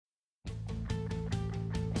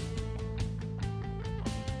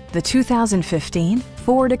the 2015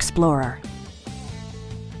 Ford Explorer.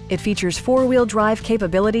 It features four-wheel drive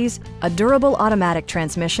capabilities, a durable automatic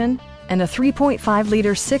transmission, and a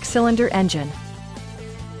 3.5-liter six-cylinder engine.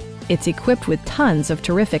 It's equipped with tons of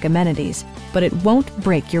terrific amenities, but it won't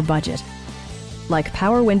break your budget. Like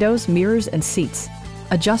power windows, mirrors, and seats,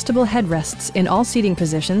 adjustable headrests in all seating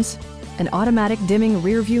positions, an automatic dimming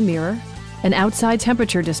rear-view mirror, an outside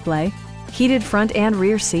temperature display, heated front and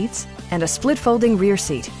rear seats, and a split-folding rear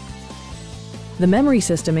seat. The memory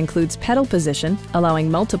system includes pedal position, allowing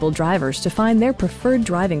multiple drivers to find their preferred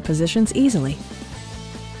driving positions easily.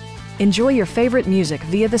 Enjoy your favorite music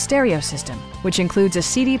via the stereo system, which includes a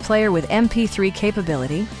CD player with MP3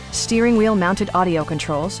 capability, steering wheel mounted audio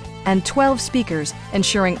controls, and 12 speakers,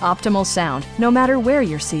 ensuring optimal sound no matter where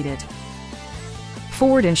you're seated.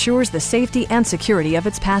 Ford ensures the safety and security of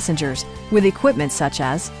its passengers with equipment such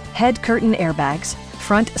as head curtain airbags,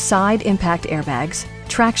 front side impact airbags,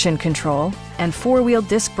 traction control, and four-wheel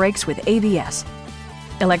disc brakes with ABS.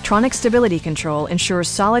 Electronic stability control ensures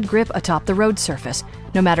solid grip atop the road surface,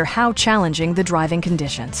 no matter how challenging the driving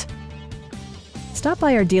conditions. Stop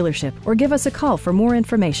by our dealership or give us a call for more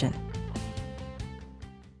information.